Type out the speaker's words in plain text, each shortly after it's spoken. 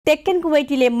തെക്കൻ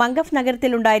കുവൈറ്റിലെ മംഗഫ്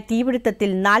നഗരത്തിലുണ്ടായ തീപിടുത്തത്തിൽ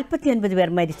 49 പേർ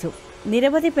മരിച്ചു.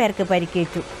 നിരവധി പേർക്ക്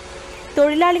പരിക്കേറ്റു.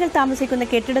 തൊഴിലാളികൾ താമസിക്കുന്ന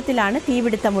കെട്ടിടത്തിലാണ്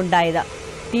തീപിടുത്തമുണ്ടായത്.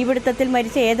 തീപിടുത്തത്തിൽ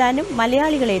മരിച്ച ഏതാനും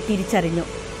മലയാളികളെ തിരിച്ചറിഞ്ഞു.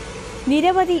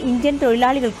 നിരവധി ഇന്ത്യൻ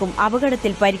തൊഴിലാളികൾക്കും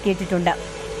അപകടത്തിൽ പരിക്കേറ്റിട്ടുണ്ട്.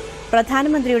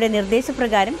 പ്രധാനമന്ത്രിയുടെ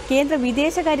നിർദ്ദേശപ്രകാരം കേന്ദ്ര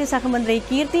വിദേശകാര്യ സഹമന്ത്രി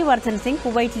കീർത്തി വർദ്ധൻ സിംഗ്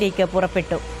കുവൈറ്റിലേക്ക്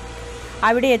പുറപ്പെട്ടു.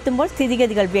 അവിടെ എത്തുമ്പോൾ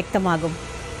സ്ഥിതിഗതികൾ വ്യക്തമാകും.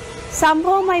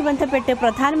 സംഭവവുമായി ബന്ധപ്പെട്ട്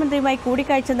പ്രധാനമന്ത്രിയുമായി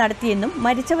കൂടിക്കാഴ്ച നടത്തിയെന്നും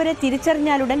മരിച്ചവരെ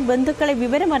തിരിച്ചറിഞ്ഞാലുടൻ ബന്ധുക്കളെ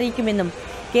വിവരമറിയിക്കുമെന്നും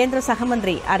കേന്ദ്ര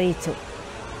സഹമന്ത്രി അറിയിച്ചു.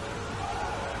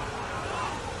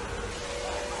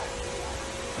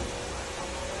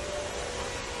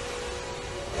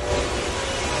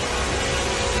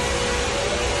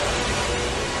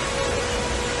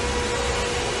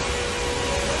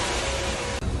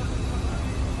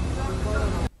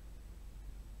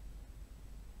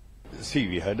 See,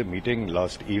 we had a meeting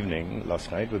last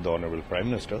night with the Honorable Prime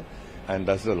Minister, and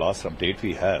that's the last update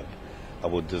we have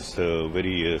about this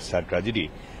very sad tragedy.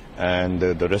 And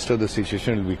the rest of the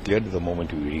situation will be cleared the moment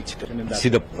we reach there.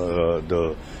 See, the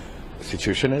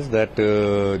situation is that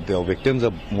the victims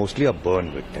are mostly burn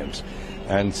victims,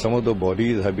 and some of the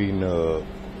bodies have been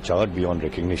charred beyond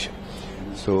recognition.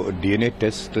 So a DNA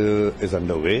test is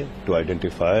underway to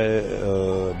identify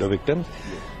the victims,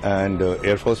 and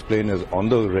Air Force plane is on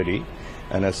the ready.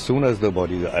 And as soon as the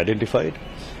bodies are identified,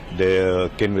 their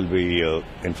kin will be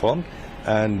informed,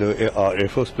 and our Air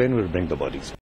Force plane will bring the bodies.